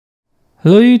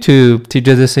Hello YouTube,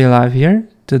 TJC Live here.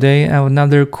 Today I have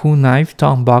another cool knife to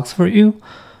unbox for you.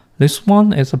 This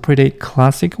one is a pretty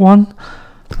classic one.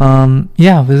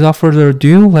 Without further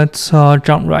ado, let's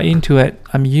jump right into it.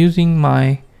 I'm using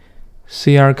my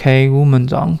CRK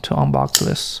Womanzong to unbox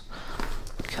this.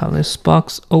 Got this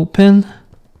box open.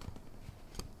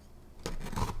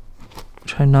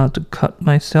 Try not to cut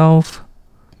myself.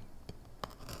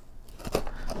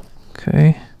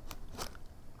 Okay.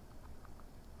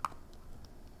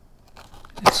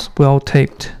 It's well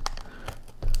taped.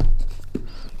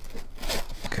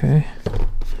 Okay.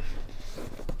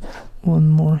 One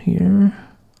more here.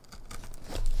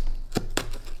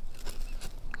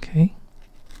 Okay.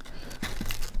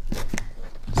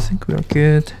 I think we're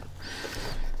good.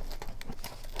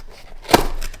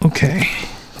 Okay,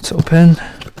 it's open.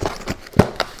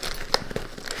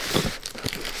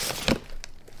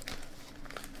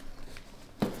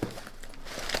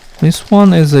 This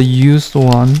one is a used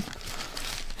one.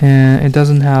 And it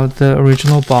doesn't have the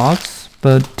original box,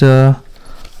 but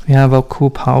we have a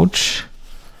cool pouch.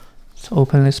 Let's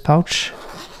open this pouch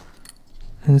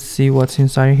and see what's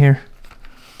inside here.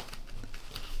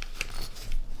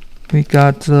 We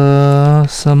got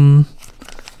some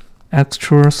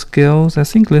extra scales. I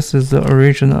think this is the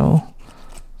original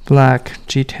black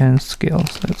G10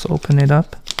 scales. Let's open it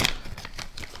up.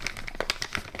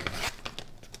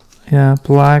 Yeah,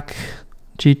 black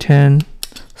G10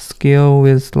 scale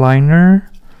with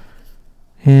liner,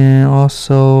 and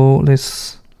also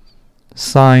this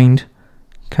signed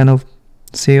kind of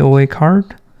COA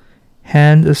card,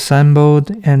 hand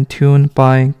assembled and tuned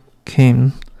by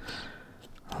Kim.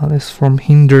 This from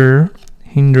Hinderer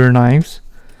knives.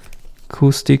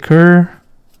 Cool sticker.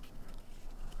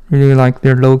 Really like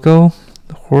their logo,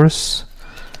 the horse.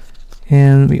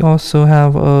 And we also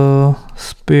have a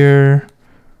spare,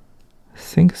 I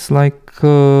think it's like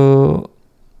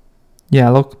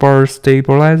lock bar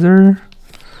stabilizer.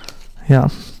 Yeah,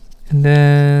 and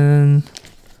then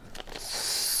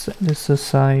set this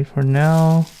aside for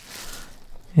now.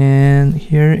 And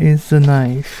here is the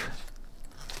knife.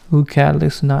 Look at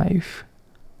this knife.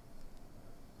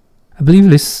 I believe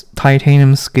this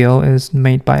titanium scale is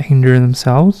made by Hinderer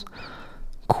themselves.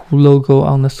 Cool logo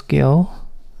on the scale.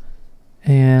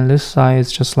 And this side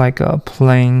is just like a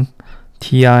plain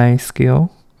TI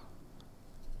scale.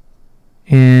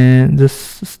 And this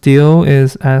steel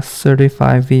is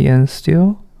S35VN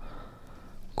steel.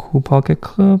 Cool pocket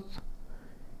clip.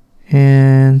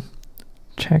 And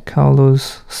check out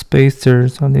those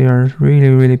spacers. They are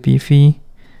really beefy.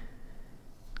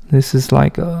 This is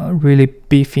like a really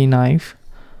beefy knife.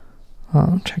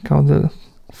 Check out the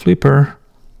flipper.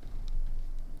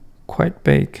 Quite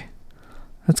big.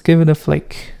 Let's give it a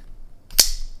flick.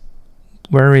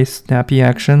 Very snappy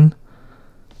action.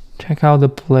 Check out the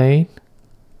blade.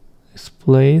 This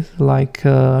blade like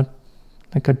a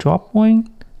drop point.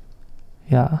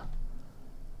 Yeah.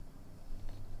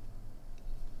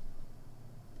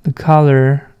 The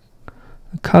color.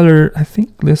 I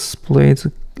think this blade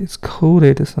is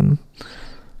coated some.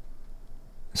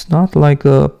 It's not like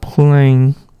a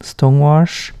plain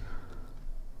stonewash.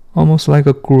 Almost like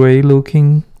a gray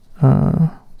looking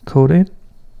coated.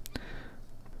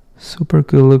 Super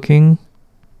good looking.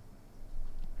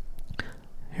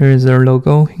 Here is their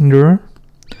logo, Hinderer.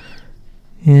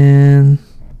 And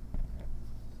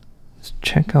let's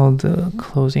check out the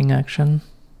closing action.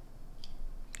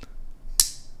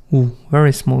 Ooh,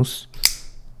 very smooth.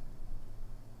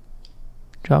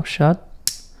 Drop shot.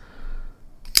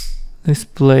 This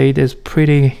blade is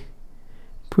pretty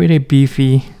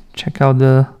beefy. Check out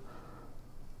the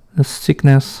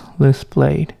thickness of this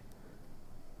blade.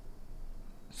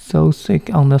 So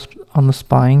thick on the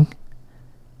spine.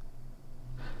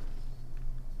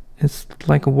 It's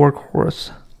like a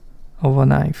workhorse of a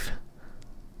knife.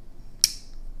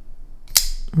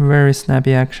 Very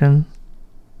snappy action.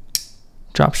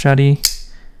 Drop shotty.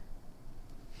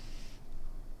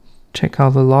 Check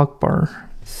out the lock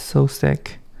bar. It's so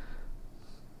thick.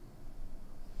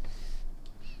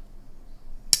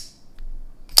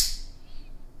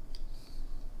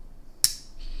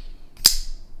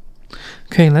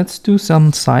 Okay, let's do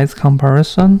some size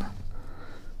comparison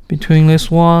between this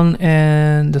one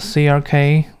and the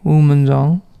CRK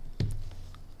Womanzong.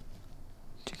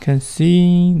 You can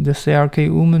see the CRK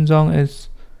Womanzong is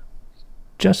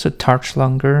just a touch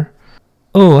longer.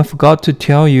 Oh, I forgot to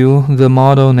tell you the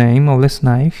model name of this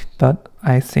knife, but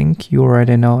I think you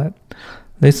already know it.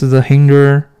 This is the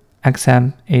Hinderer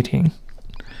XM-18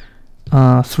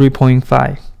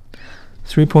 3.5.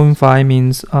 3.5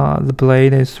 means the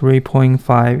blade is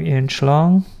 3.5 inch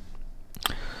long.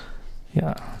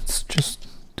 Yeah, let's just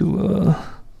do a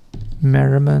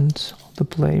measurement of the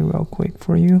blade real quick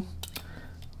for you.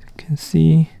 You can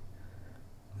see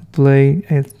the blade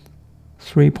is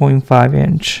 3.5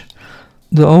 inch.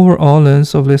 The overall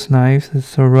length of this knife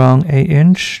is around 8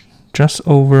 inch, just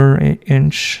over 8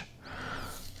 inch.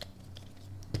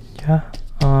 Yeah,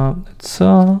 let's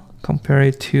compare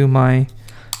it to my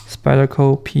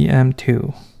Spyderco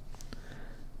PM2.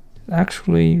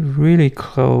 Actually really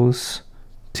close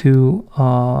to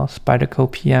Spyderco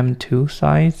PM2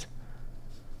 size.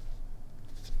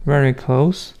 Very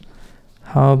close.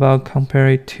 How about compare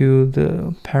it to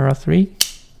the Para 3?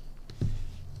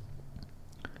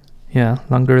 Yeah,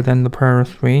 longer than the Para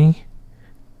 3.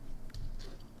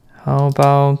 How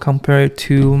about compare it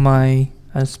to my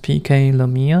SPK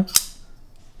Lumia?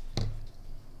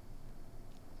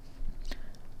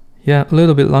 Yeah, a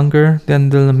little bit longer than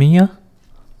the Lumia.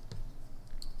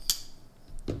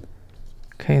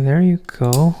 Okay, there you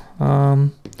go.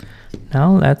 Now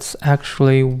let's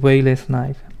actually weigh this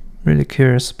knife. Really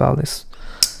curious about this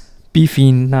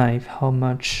beefy knife, how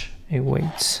much it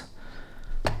weighs.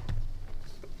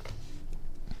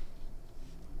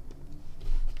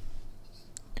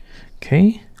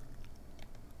 Okay,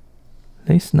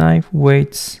 this knife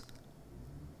weighs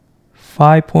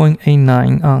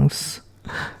 5.89 ounce.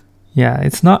 Yeah,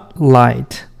 it's not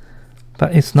light,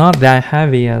 but it's not that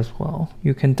heavy as well.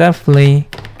 You can definitely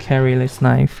carry this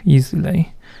knife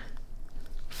easily.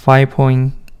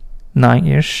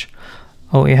 5.9-ish.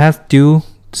 Oh, it has dual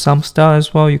thumb stud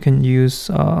as well. You can use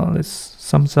this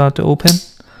thumb stud to open.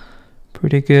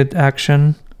 Pretty good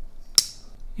action.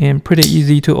 And pretty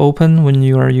easy to open when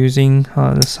you are using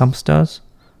the thumb studs.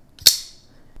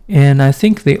 And I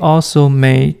think they also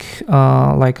make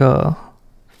like a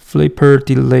flipper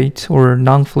delayed or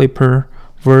non-flipper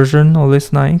version of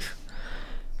this knife,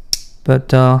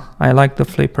 but I like the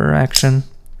flipper action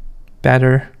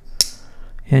better.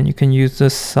 And you can use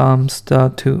this thumb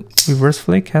stud to reverse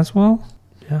flick as well.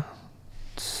 Yeah,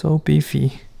 so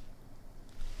beefy.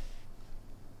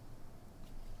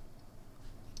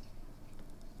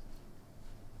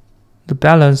 The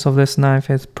balance of this knife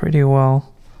is pretty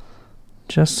well,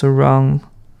 just around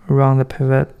the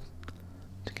pivot,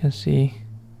 you can see.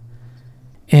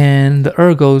 And the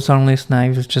Ergos on this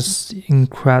knife is just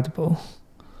incredible.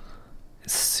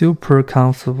 It's super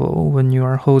comfortable when you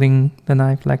are holding the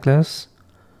knife like this.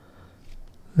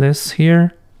 This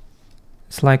here,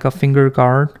 it's like a finger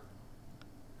guard.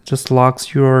 Just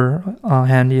locks your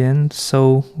hand in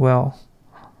so well.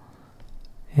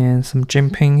 And some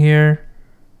jimping here.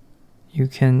 You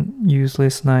can use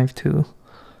this knife to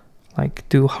like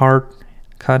do hard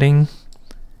cutting,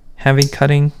 heavy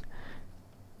cutting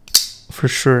for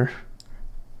sure.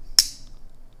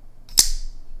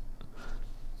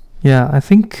 Yeah, I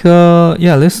think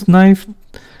yeah, this knife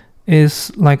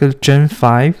is like a Gen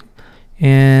 5,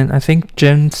 and I think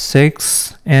Gen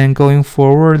 6 and going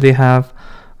forward they have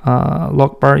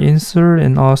lock bar insert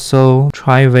and also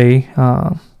tri-way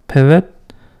pivot,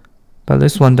 but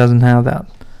this one doesn't have that.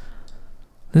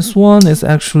 This one is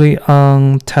actually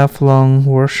on Teflon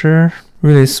washer,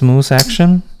 really smooth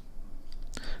action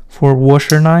for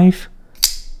washer knife.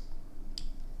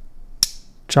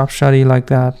 Drop shotty like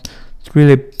that. It's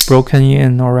really broken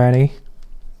in already.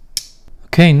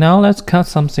 Okay, now let's cut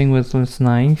something with this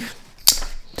knife.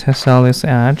 Test out this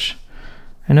edge.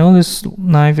 I know this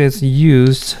knife is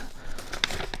used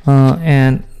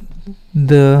and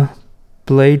the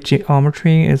blade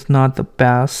geometry is not the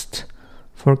best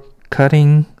for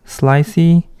cutting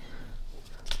slicey,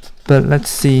 but let's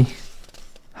see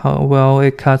how well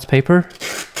it cuts paper.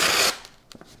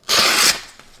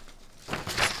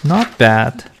 Not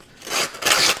bad,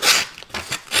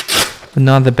 but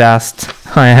not the best.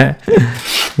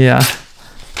 Yeah,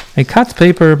 it cuts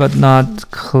paper but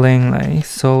not cleanly,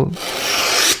 so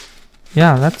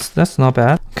yeah, that's not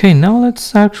bad. Okay, now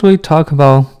let's actually talk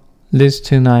about these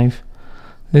two knives.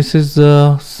 This is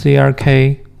the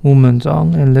CRK Woman's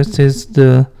On, and this is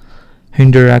the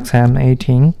Hinderer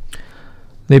XM-18.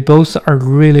 They both are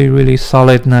really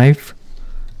solid knife.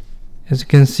 As you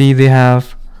can see, they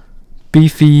have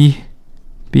beefy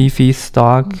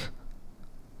stock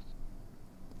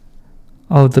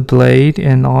of the blade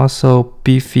and also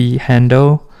beefy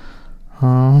handle,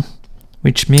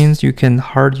 which means you can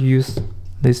hard use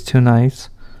these two knives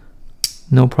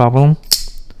no problem.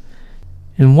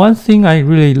 And one thing I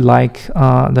really like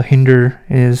the Hinderer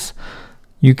is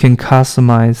you can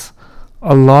customize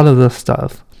a lot of the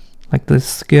stuff. Like the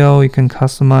scale you can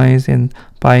customize and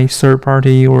buy third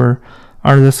party or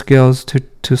other scales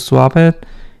to swap it.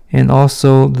 And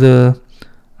also the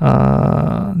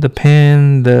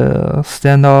pin, the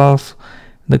standoff,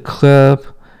 the clip,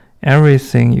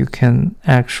 everything you can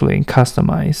actually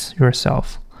customize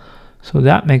yourself. So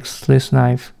that makes this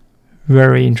knife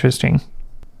very interesting.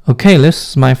 Okay, this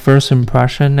is my first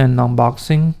impression and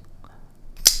unboxing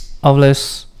of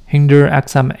this Hinderer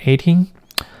XM-18.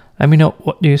 Let me know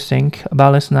what do you think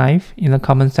about this knife in the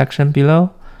comment section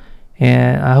below,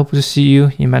 and I hope to see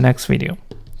you in my next video.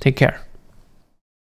 Take care.